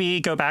way, maybe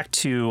go back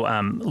to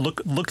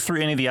look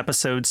through any of the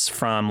episodes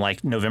from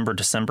like November,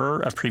 December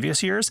of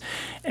previous years.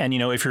 And,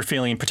 if you're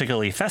feeling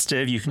particularly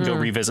festive, you can go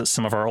revisit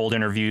some of our old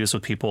interviews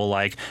with people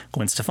like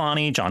Gwen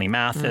Stefani, Johnny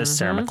Mathis,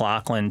 Sarah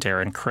McLachlan,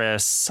 Darren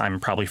Criss. I'm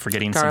probably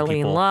forgetting some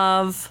people.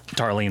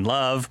 Darlene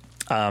Love.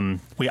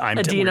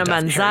 Idina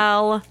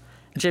Menzel.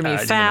 Jimmy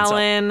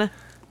Fallon.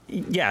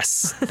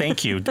 Yes,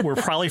 thank you. We're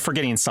probably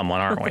forgetting someone,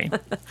 aren't we?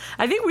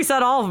 I think we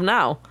said all of them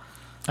now.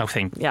 Oh,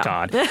 thank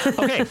God.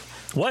 Okay,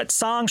 what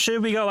song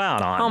should we go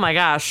out on? Oh my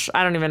gosh,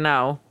 I don't even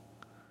know.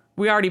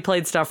 We already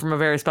played stuff from A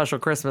Very Special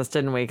Christmas,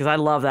 didn't we? Because I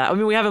love that. I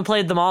mean, we haven't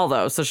played them all,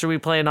 though, so should we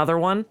play another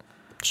one?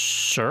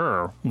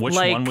 Which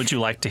one would you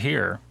like to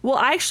hear? Well,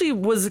 I actually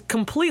was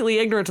completely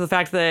ignorant to the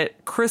fact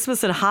that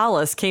Christmas in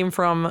Hollis came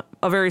from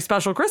A Very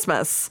Special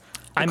Christmas.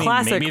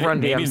 Classic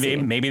Run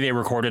DMC. Maybe they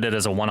recorded it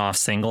as a one-off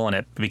single and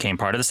it became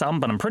part of this album,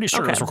 but I'm pretty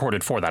sure it was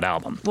recorded for that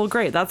album. Well,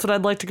 great. That's what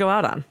I'd like to go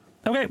out on.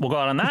 Okay, we'll go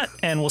out on that,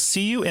 and we'll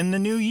see you in the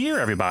new year,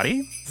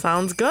 everybody.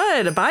 Sounds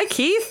good. Bye,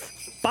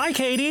 Keith. Bye,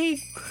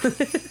 Katie.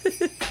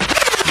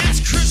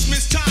 It's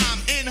Christmas time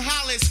in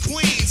Hollis,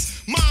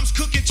 Queens. Mom's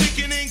cooking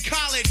chicken and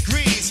collard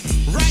greens,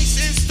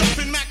 rice and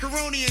stuffing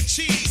macaroni and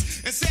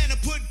cheese, and Santa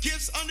put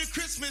gifts under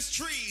Christmas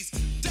trees.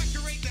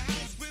 Decorate the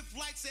house with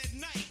lights at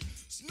night.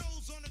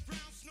 Snow's on the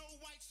ground, snow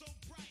white so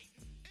bright.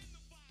 In the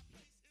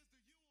fireplace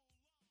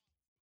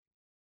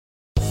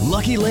is the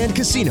Lucky Land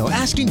Casino,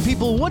 asking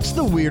people, what's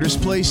the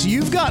weirdest place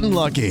you've gotten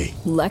lucky?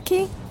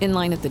 Lucky? In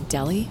line at the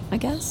deli, I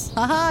guess?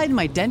 Aha, in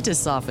my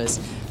dentist's office.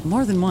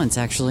 More than once,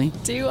 actually.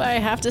 Do I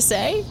have to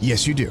say?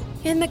 Yes, you do.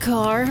 In the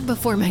car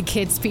before my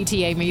kids'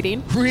 PTA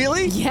meeting.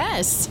 Really?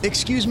 Yes.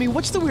 Excuse me,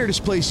 what's the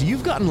weirdest place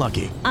you've gotten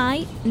lucky?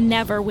 I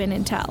never win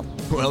and tell.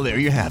 Well, there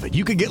you have it.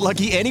 You can get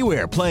lucky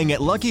anywhere, playing at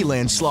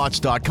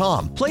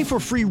LuckyLandSlots.com. Play for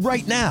free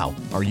right now.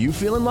 Are you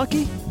feeling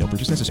lucky? No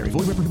purchase necessary.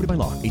 Void where prohibited by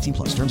law.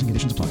 18+. Terms and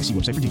conditions apply. See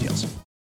website for details.